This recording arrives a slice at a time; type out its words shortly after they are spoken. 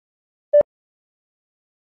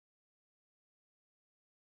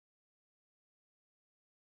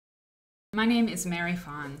My name is Mary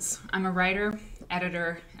Fons. I'm a writer,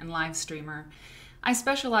 editor, and live streamer. I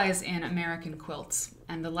specialize in American quilts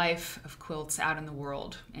and the life of quilts out in the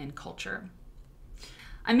world in culture.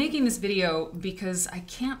 I'm making this video because I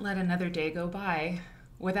can't let another day go by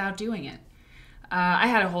without doing it. I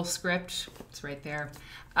had a whole script, it's right there,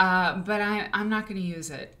 but I'm not going to use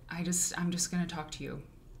it. I'm just going to talk to you.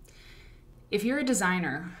 If you're a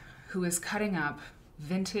designer who is cutting up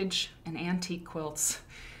vintage and antique quilts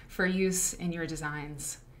for use in your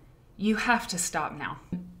designs, you have to stop now.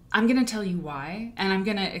 I'm going to tell you why, and I'm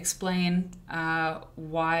going to explain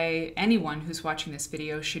why anyone who's watching this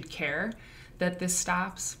video should care that this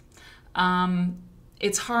stops.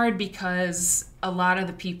 It's hard because a lot of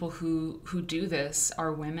the people who do this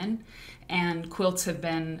are women, and quilts have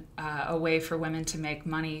been a way for women to make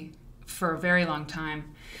money for a very long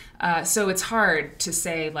time. So it's hard to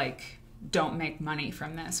say, like, don't make money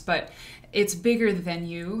from this, but it's bigger than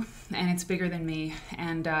you and it's bigger than me.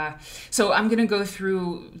 And so I'm going to go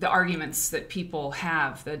through the arguments that people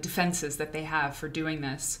have, the defenses that they have for doing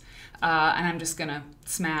this. And I'm just going to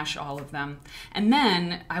smash all of them. And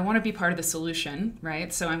then I want to be part of the solution,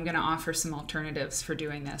 right? So I'm going to offer some alternatives for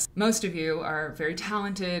doing this. Most of you are very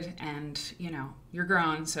talented and, you know, you're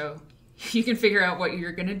grown, so you can figure out what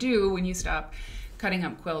you're going to do when you stop cutting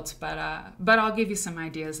up quilts, but I'll give you some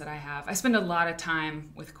ideas that I have. I spend a lot of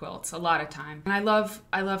time with quilts, a lot of time, and I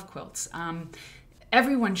love quilts.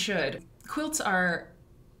 Everyone should. Quilts are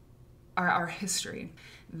our history.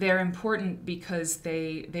 They're important because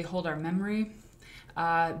they hold our memory.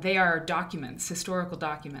 They are documents, historical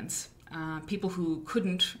documents. People who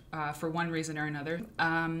couldn't, for one reason or another,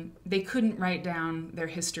 they couldn't write down their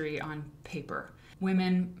history on paper.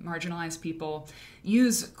 Women, marginalized people,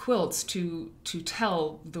 use quilts to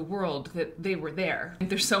tell the world that they were there.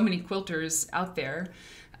 There's so many quilters out there.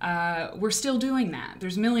 We're still doing that.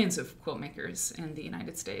 There's millions of quilt makers in the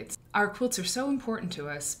United States. Our quilts are so important to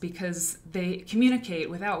us because they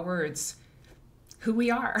communicate without words who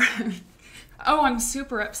we are. Oh, I'm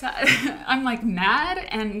super upset. I'm like mad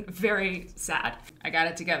and very sad. I got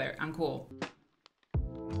it together. I'm cool.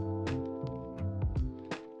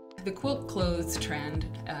 The quilt clothes trend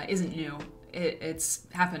isn't new. It's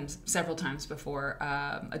happened several times before.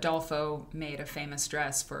 Adolfo made a famous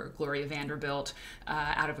dress for Gloria Vanderbilt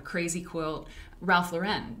out of a crazy quilt. Ralph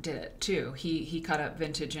Lauren did it too. He cut up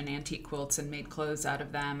vintage and antique quilts and made clothes out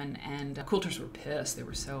of them, and quilters were pissed. They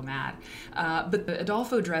were so mad. But the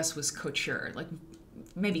Adolfo dress was couture. Like,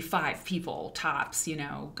 maybe 5 people tops, you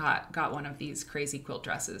know, got one of these crazy quilt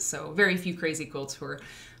dresses. So very few crazy quilts were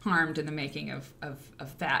harmed in the making of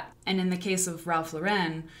that. And in the case of Ralph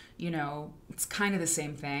Lauren, you know, it's kind of the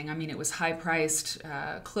same thing. I mean, it was high-priced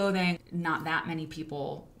clothing. Not that many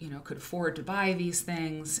people, you know, could afford to buy these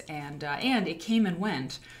things, and it came and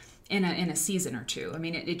went in a season or two. I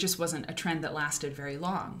mean, it just wasn't a trend that lasted very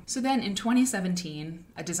long. So then in 2017,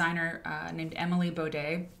 a designer named Emily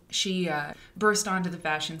Baudet, she burst onto the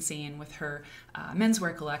fashion scene with her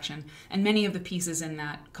menswear collection, and many of the pieces in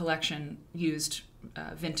that collection used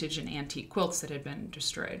vintage and antique quilts that had been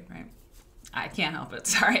destroyed, right? I can't help it,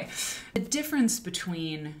 sorry. The difference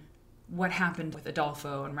between what happened with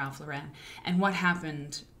Adolfo and Ralph Lauren and what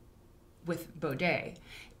happened with Baudet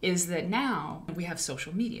is that now we have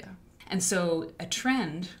social media. And so a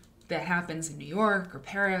trend that happens in New York or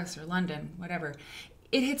Paris or London, whatever,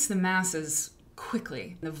 it hits the masses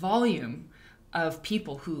quickly. The volume of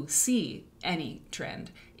people who see any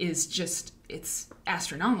trend is just, it's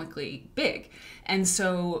astronomically big. And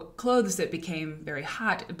so clothes that became very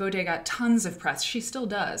hot, Baudet got tons of press. She still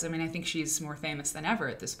does. I mean, I think she's more famous than ever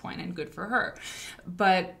at this point, and good for her.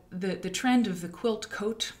 But the trend of the quilt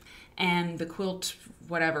coat and the quilt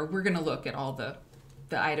whatever, we're going to look at all the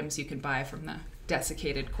items you can buy from the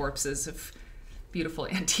desiccated corpses of beautiful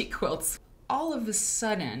antique quilts. All of a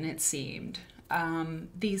sudden, it seemed,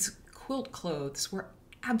 these quilt clothes were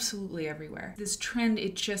absolutely everywhere. This trend,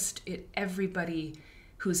 everybody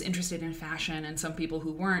who's interested in fashion and some people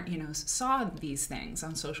who weren't, you know, saw these things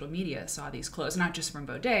on social media, saw these clothes, not just from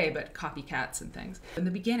Baudet, but copycats and things. In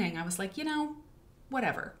the beginning, I was like, you know,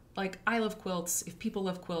 whatever. Like, I love quilts. If people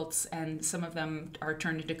love quilts and some of them are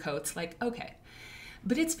turned into coats, like, okay.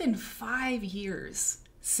 But it's been 5 years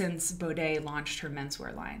since Baudet launched her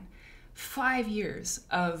menswear line. 5 years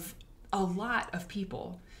of a lot of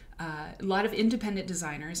people, a lot of independent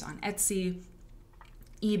designers on Etsy,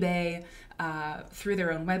 eBay, through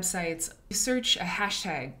their own websites. You search a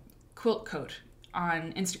hashtag quilt coat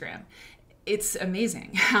on Instagram. It's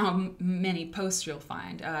amazing how many posts you'll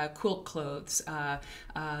find. Quilt clothes,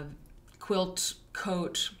 quilt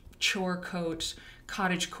coat, chore coat,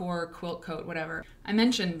 cottage core, quilt coat, whatever. I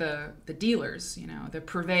mentioned the dealers, you know, the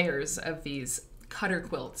purveyors of these cutter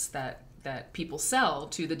quilts that people sell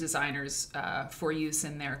to the designers for use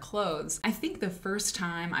in their clothes. I think the first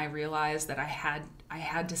time I realized that I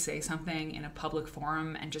had to say something in a public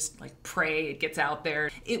forum and just like pray it gets out there,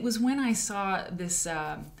 it was when I saw this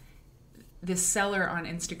this seller on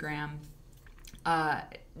Instagram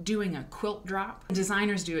doing a quilt drop.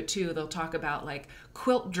 Designers do it too. They'll talk about like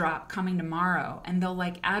quilt drop coming tomorrow, and they'll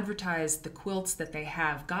like advertise the quilts that they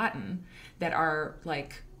have gotten that are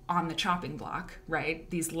like on the chopping block, right?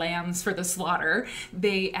 These lambs for the slaughter.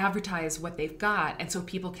 They advertise what they've got, and so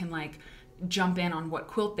people can like jump in on what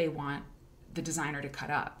quilt they want the designer to cut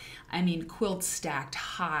up. I mean, quilts stacked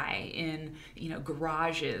high in, you know,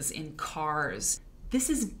 garages, in cars. This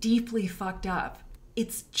is deeply fucked up.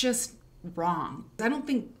 It's just wrong. I don't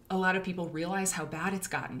think a lot of people realize how bad it's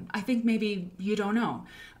gotten. I think maybe you don't know.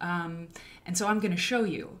 And so I'm going to show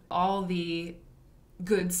you all the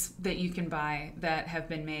goods that you can buy that have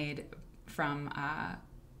been made from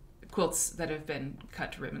quilts that have been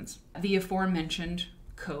cut to ribbons. The aforementioned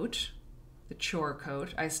coat, the chore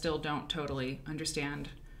coat. I still don't totally understand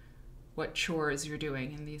what chores you're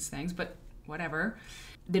doing in these things, but whatever.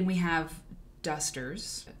 Then we have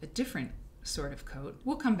dusters, a different sort of coat.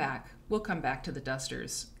 We'll come back to the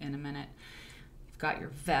dusters in a minute. You've got your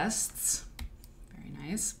vests, very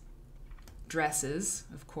nice. Dresses,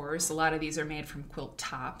 of course. A lot of these are made from quilt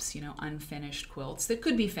tops, you know, unfinished quilts that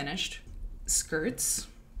could be finished. Skirts,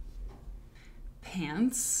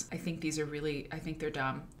 pants. I think they're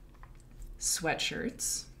dumb.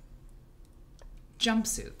 Sweatshirts,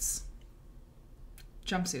 jumpsuits.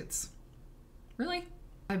 Really?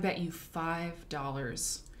 I bet you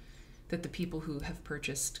 $5 that the people who have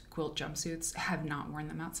purchased quilt jumpsuits have not worn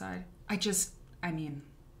them outside. I mean,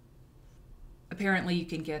 apparently you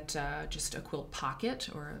can get just a quilt pocket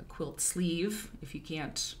or a quilt sleeve if you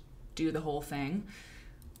can't do the whole thing.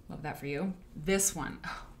 Love that for you. This one,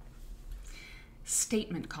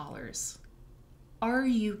 statement collars. Are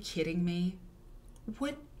you kidding me?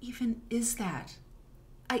 What even is that?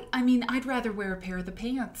 I mean, I'd rather wear a pair of the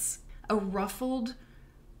pants. A ruffled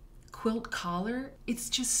quilt collar? It's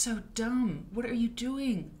just so dumb. What are you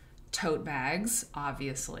doing? Tote bags,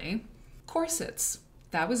 obviously. Corsets.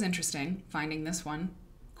 That was interesting, finding this one.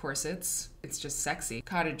 Corsets. It's just sexy.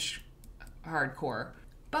 Cottage hardcore.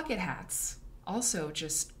 Bucket hats. Also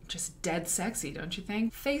just dead sexy, don't you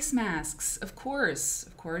think? Face masks, of course.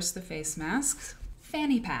 Of course, the face masks.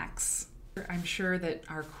 Fanny packs. I'm sure that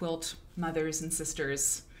our quilt mothers and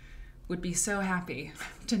sisters would be so happy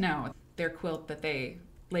to know their quilt that they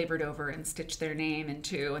labored over and stitched their name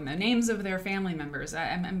into, and the names of their family members.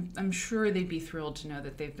 I'm sure they'd be thrilled to know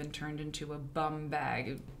that they've been turned into a bum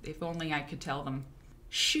bag. If only I could tell them.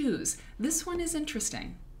 Shoes. This one is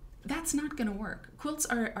interesting. That's not going to work. Quilts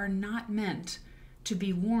are not meant to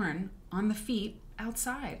be worn on the feet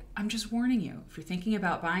outside. I'm just warning you. If you're thinking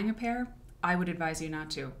about buying a pair, I would advise you not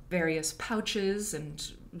to. Various pouches and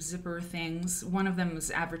zipper things. One of them was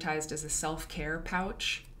advertised as a self-care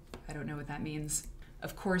pouch. I don't know what that means.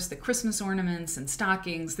 Of course, the Christmas ornaments and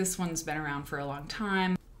stockings. This one's been around for a long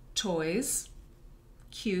time. Toys.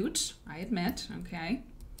 Cute, I admit, okay.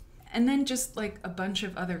 And then just like a bunch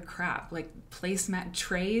of other crap, like placemat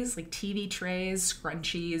trays, like TV trays,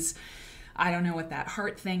 scrunchies. I don't know what that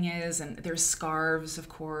heart thing is. And there's scarves, of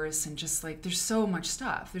course, and just like, there's so much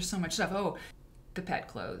stuff. Oh, the pet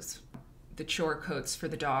clothes, the chore coats for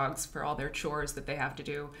the dogs, for all their chores that they have to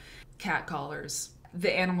do, cat collars.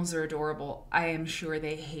 The animals are adorable. I am sure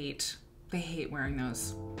they hate wearing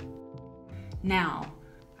those. Now,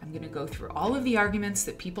 I'm gonna go through all of the arguments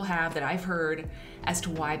that people have that I've heard as to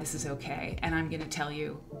why this is okay, and I'm gonna tell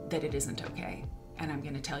you that it isn't okay, and I'm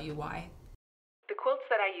gonna tell you why. The quilts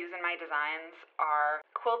that I use in my designs are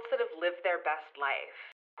quilts that have lived their best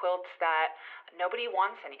life. Quilts that nobody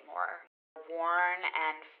wants anymore. Worn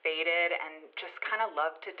and faded and just kind of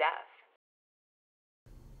loved to death.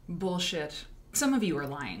 Bullshit. Some of you are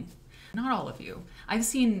lying. Not all of you. I've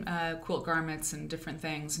seen quilt garments and different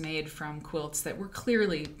things made from quilts that were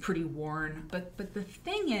clearly pretty worn. But the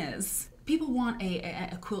thing is, people want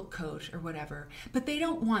a quilt coat or whatever, but they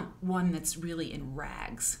don't want one that's really in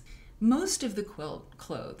rags. Most of the quilt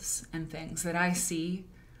clothes and things that I see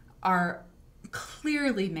are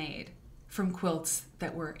clearly made from quilts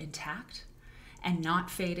that were intact and not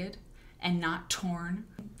faded and not torn.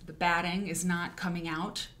 The batting is not coming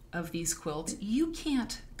out of these quilts. You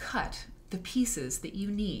can't cut the pieces that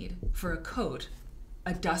you need for a coat,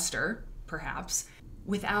 a duster perhaps,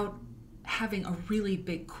 without having a really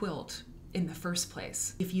big quilt in the first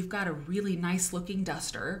place. If you've got a really nice looking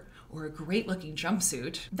duster or a great looking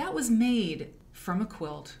jumpsuit. That was made from a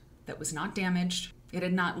quilt that was not damaged. It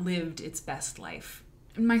had not lived its best life.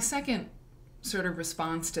 And my second sort of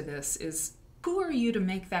response to this is, who are you to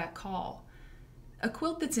make that call? A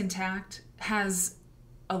quilt that's intact has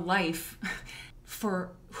a life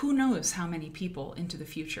for who knows how many people into the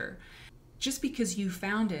future. Just because you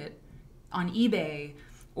found it on eBay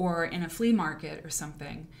or in a flea market or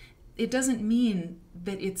something, it doesn't mean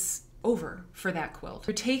that it's over for that quilt.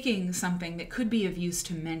 You're taking something that could be of use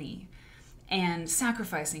to many and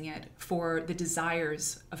sacrificing it for the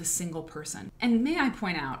desires of a single person. And may I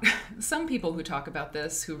point out, some people who talk about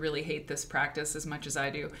this, who really hate this practice as much as I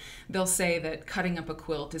do, they'll say that cutting up a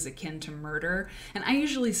quilt is akin to murder. And I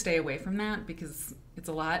usually stay away from that because it's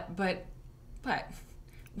a lot, but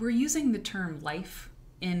we're using the term life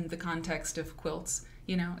in the context of quilts,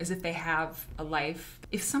 as if they have a life.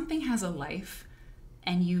 If something has a life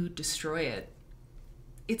and you destroy it,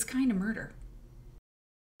 it's kind of murder.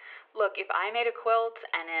 Look, if I made a quilt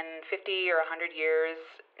and in 50 or 100 years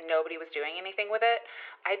nobody was doing anything with it,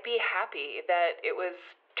 I'd be happy that it was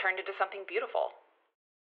turned into something beautiful.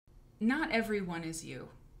 Not everyone is you.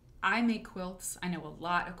 I make quilts. I know a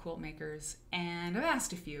lot of quilt makers, and I've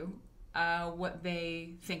asked a few what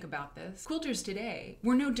they think about this. Quilters today,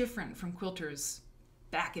 we're no different from quilters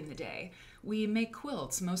back in the day. We make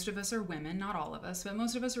quilts. Most of us are women, not all of us, but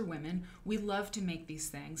most of us are women. We love to make these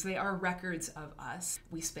things. They are records of us.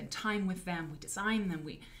 We spend time with them, we design them,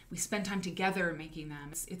 we spend time together making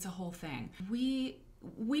them. It's a whole thing. We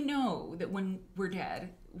know that when we're dead,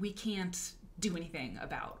 we can't do anything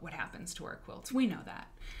about what happens to our quilts. We know that.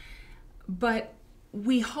 But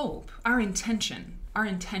we hope, our intention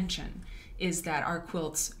is that our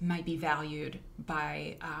quilts might be valued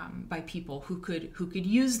by people who could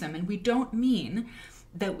use them, and we don't mean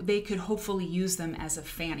that they could hopefully use them as a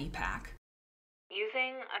fanny pack.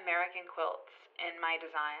 Using American quilts in my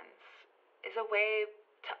designs is a way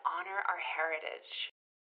to honor our heritage.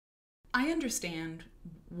 I understand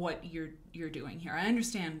what you're doing here. I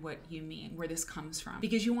understand what you mean, where this comes from,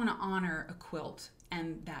 because you want to honor a quilt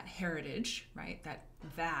and that heritage, right? That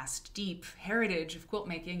vast, deep heritage of quilt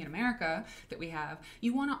making in America that we have.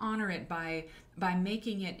 You want to honor it by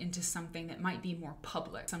making it into something that might be more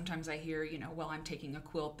public. Sometimes I hear, well, I'm taking a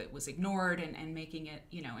quilt that was ignored and making it,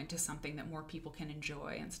 into something that more people can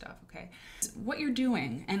enjoy and stuff, okay? What you're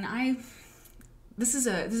doing, and this is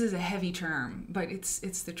a heavy term, but it's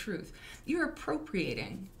the truth. You're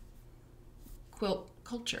appropriating quilt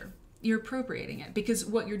culture. You're appropriating it, because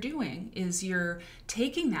what you're doing is you're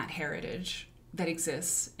taking that heritage that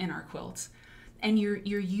exists in our quilts and you're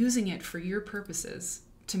using it for your purposes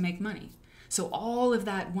to make money. So all of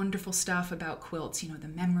that wonderful stuff about quilts, the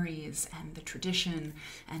memories and the tradition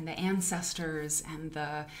and the ancestors and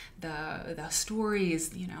the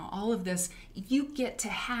stories, all of this, you get to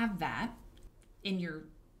have that in your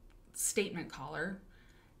statement collar,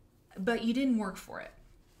 but you didn't work for it.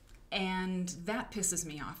 And that pisses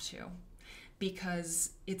me off too,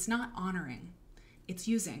 because it's not honoring, it's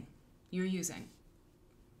using. You're using.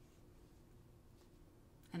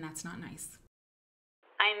 And that's not nice.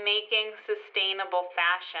 I'm making sustainable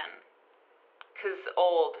fashion, because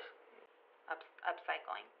old,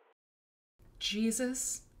 upcycling.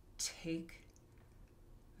 Jesus, take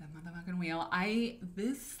the motherfucking wheel.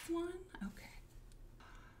 This one? Okay.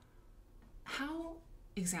 How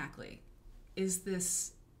exactly is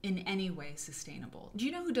this in any way sustainable? Do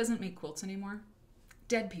you know who doesn't make quilts anymore?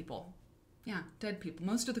 Dead people. Yeah, dead people.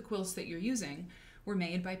 Most of the quilts that you're using were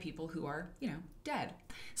made by people who are, dead.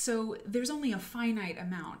 So there's only a finite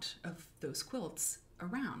amount of those quilts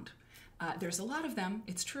around. There's a lot of them,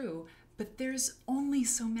 it's true, but there's only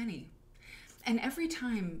so many. And every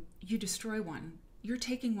time you destroy one, you're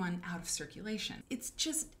taking one out of circulation. It's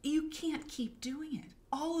just, you can't keep doing it.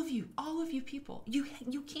 All of you people, you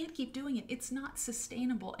can't keep doing it. It's not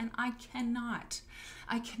sustainable, and I cannot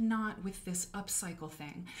with this upcycle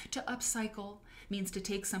thing. To upcycle means to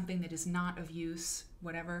take something that is not of use,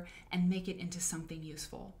 whatever, and make it into something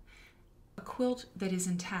useful. A quilt that is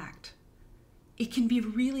intact, it can be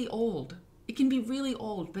really old.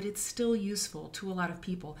 But it's still useful to a lot of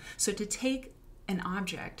people. So to take an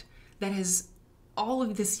object that has all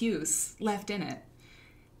of this use left in it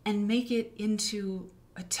and make it into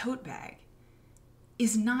a tote bag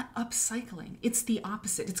is not upcycling. It's the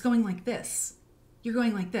opposite. It's going like this. You're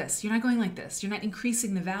going like this. You're not going like this. You're not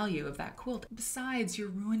increasing the value of that quilt. Besides, you're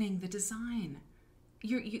ruining the design.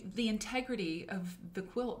 The integrity of the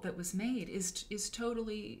quilt that was made is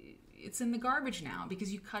totally it's in the garbage now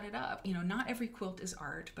because you cut it up. You know, not every quilt is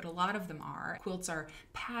art, but a lot of them are. Quilts are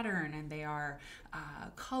pattern and they are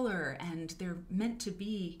color, and they're meant to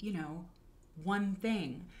be, you know, one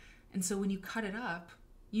thing. And so when you cut it up,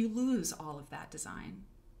 you lose all of that design.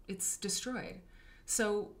 It's destroyed.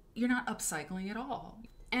 So you're not upcycling at all.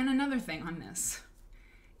 And another thing on this,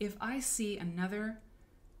 if I see another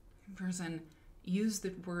person use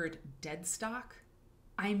the word dead stock,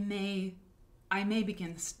 I may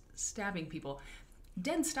begin stabbing people.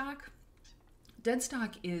 Dead stock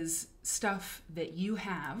is stuff that you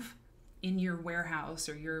have in your warehouse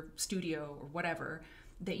or your studio or whatever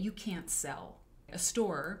that you can't sell. A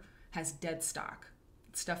store has dead stock,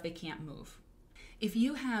 stuff they can't move. If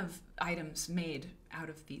you have items made out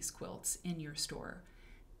of these quilts in your store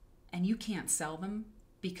and you can't sell them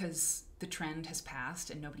because the trend has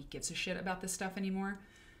passed and nobody gives a shit about this stuff anymore,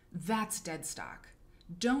 that's dead stock.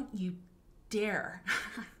 Don't you dare,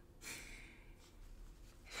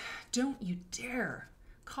 don't you dare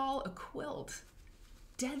call a quilt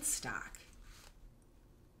dead stock.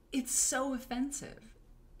 It's so offensive.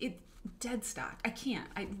 Dead stock. I can't.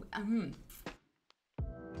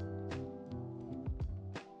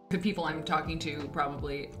 The people I'm talking to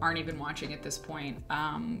probably aren't even watching at this point.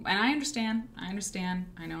 And I understand.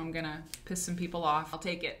 I know I'm gonna piss some people off. I'll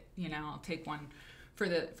take it. You know, I'll take one for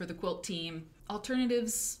the quilt team.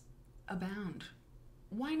 Alternatives abound.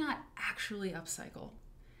 Why not actually upcycle?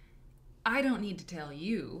 I don't need to tell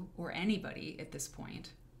you or anybody at this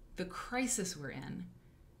point the crisis we're in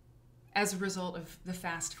as a result of the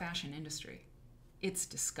fast fashion industry. It's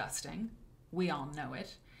disgusting. We all know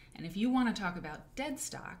it. And if you want to talk about dead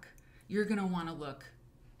stock, you're going to want to look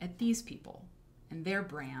at these people and their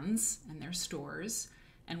brands and their stores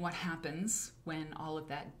and what happens when all of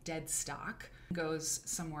that dead stock goes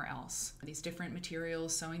somewhere else. These different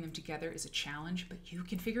materials, sewing them together is a challenge, but you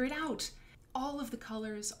can figure it out. All of the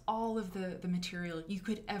colors, all of the material you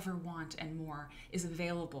could ever want and more is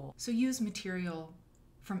available. So use material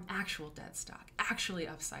from actual dead stock, actually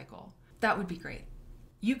upcycle. That would be great.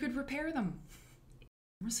 You could repair them,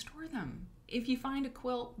 restore them. If you find a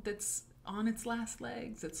quilt that's on its last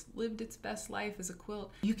legs, it's lived its best life as a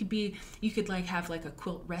quilt, you could like have like a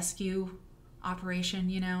quilt rescue operation,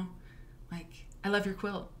 you know? Like, I love your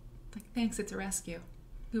quilt. Like, thanks, it's a rescue.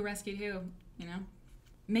 Who rescued who, you know?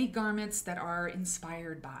 Make garments that are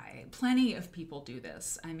inspired by. Plenty of people do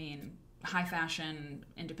this. I mean, high fashion,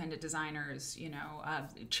 independent designers, you know,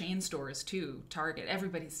 chain stores too, Target,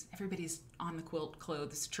 everybody's on the quilt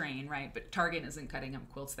clothes train, right? But Target isn't cutting up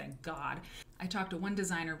quilts, thank God. I talked to one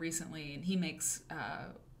designer recently and he makes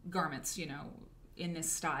garments, you know, in this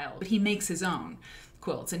style, but he makes his own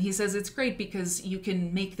quilts. And he says it's great because you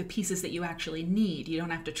can make the pieces that you actually need. You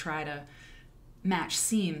don't have to try to match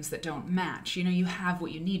seams that don't match. You know, you have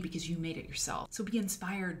what you need because you made it yourself. So be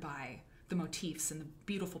inspired by the motifs and the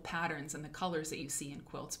beautiful patterns and the colors that you see in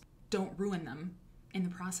quilts. Don't ruin them in the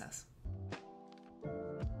process.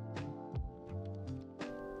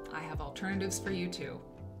 I have alternatives for you too.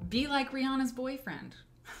 Be like Rihanna's boyfriend.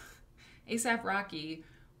 A$AP Rocky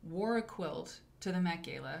wore a quilt to the Met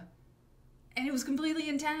Gala and it was completely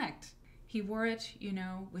intact. He wore it, you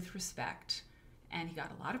know, with respect, and he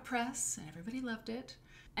got a lot of press and everybody loved it,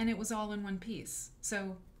 and it was all in one piece.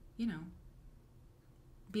 So, you know,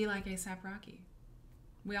 be like A$AP Rocky.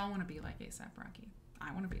 We all want to be like A$AP Rocky.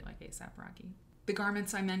 I want to be like A$AP Rocky. The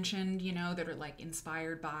garments I mentioned, you know, that are like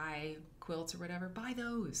inspired by quilts or whatever, buy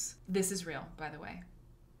those. This is real, by the way.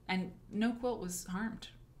 And no quilt was harmed,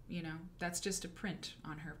 you know. That's just a print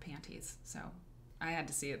on her panties. So I had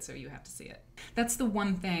to see it, so you have to see it. That's the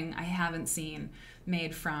one thing I haven't seen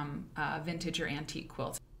made from vintage or antique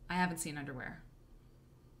quilts. I haven't seen underwear.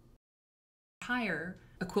 Hire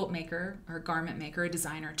a quilt maker or a garment maker, a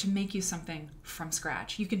designer, to make you something from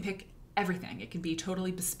scratch. You can pick everything. It can be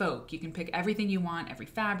totally bespoke. You can pick everything you want, every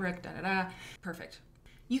fabric, da-da-da. Perfect.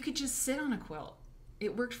 You could just sit on a quilt.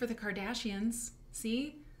 It worked for the Kardashians.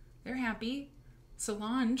 See? They're happy.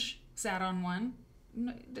 Solange sat on one.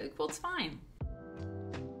 The quilt's fine.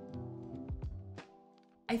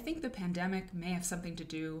 I think the pandemic may have something to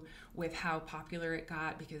do with how popular it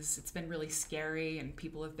got, because it's been really scary and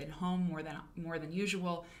people have been home more than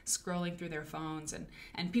usual, scrolling through their phones,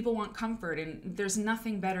 and people want comfort, and there's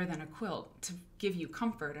nothing better than a quilt to give you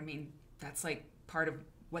comfort. I mean, that's like part of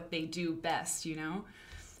what they do best, you know?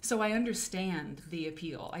 So I understand the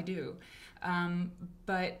appeal, I do.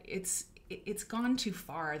 But it's gone too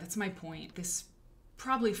far. That's my point. This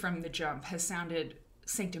probably from the jump has sounded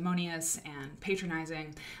sanctimonious and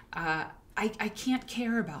patronizing. I can't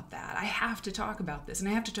care about that. I have to talk about this, and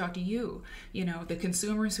I have to talk to you, the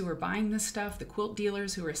consumers who are buying this stuff, the quilt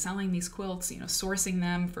dealers who are selling these quilts, sourcing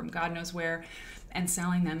them from God knows where and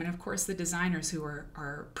selling them, and of course the designers who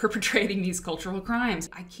are perpetrating these cultural crimes.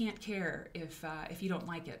 I can't care if you don't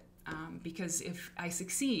like it, because if I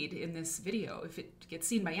succeed in this video, if it gets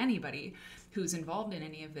seen by anybody who's involved in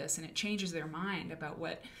any of this and it changes their mind about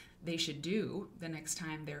what they should do the next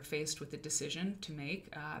time they're faced with a decision to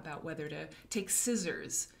make about whether to take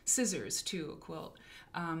scissors to a quilt,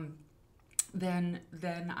 then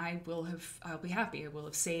I'll be happy. I will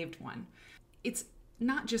have saved one. It's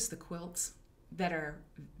not just the quilts that are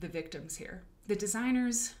the victims here. The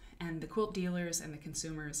designers and the quilt dealers and the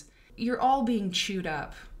consumers, you're all being chewed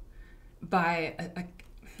up by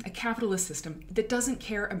a capitalist system that doesn't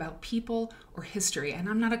care about people or history. And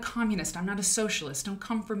I'm not a communist. I'm not a socialist. Don't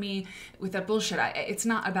come for me with that bullshit. It's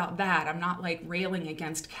not about that. I'm not like railing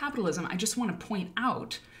against capitalism. I just want to point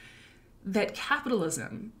out that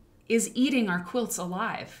capitalism is eating our quilts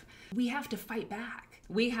alive. We have to fight back.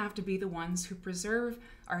 We have to be the ones who preserve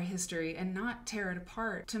our history and not tear it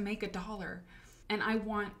apart to make $1. And I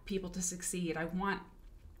want people to succeed. I want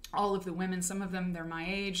all of the women, some of them, they're my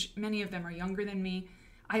age, many of them are younger than me.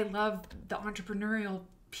 I love the entrepreneurial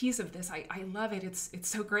piece of this. I love it. It's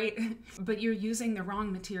so great. But you're using the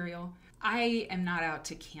wrong material. I am not out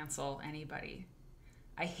to cancel anybody.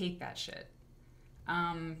 I hate that shit.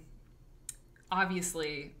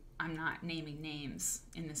 Obviously, I'm not naming names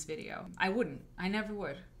in this video. I wouldn't. I never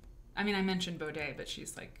would. I mean, I mentioned Baudet, but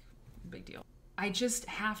she's like, big deal. I just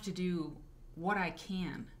have to do what I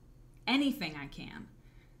can, anything I can,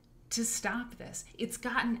 to stop this. It's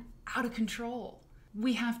gotten out of control.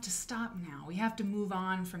 We have to stop now. We have to move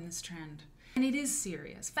on from this trend. And it is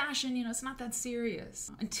serious. Fashion, it's not that serious.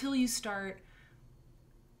 Until you start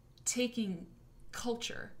taking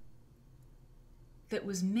culture that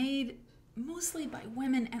was made mostly by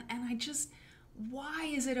women, and why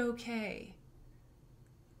is it okay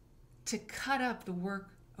to cut up the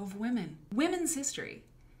work of women, women's history,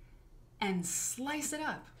 and slice it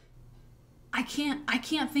up? I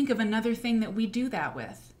can't think of another thing that we do that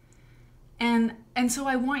with. And so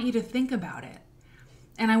I want you to think about it.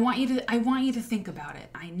 And I want you to think about it.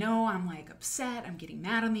 I know I'm like upset, I'm getting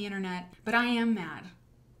mad on the internet, but I am mad.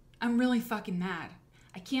 I'm really fucking mad.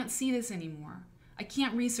 I can't see this anymore. I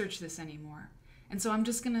can't research this anymore. And so I'm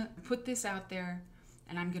just gonna put this out there,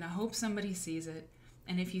 and I'm gonna hope somebody sees it.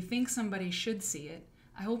 And if you think somebody should see it,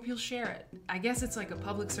 I hope you'll share it. I guess it's like a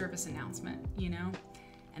public service announcement,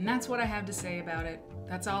 And that's what I have to say about it.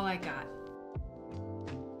 That's all I got.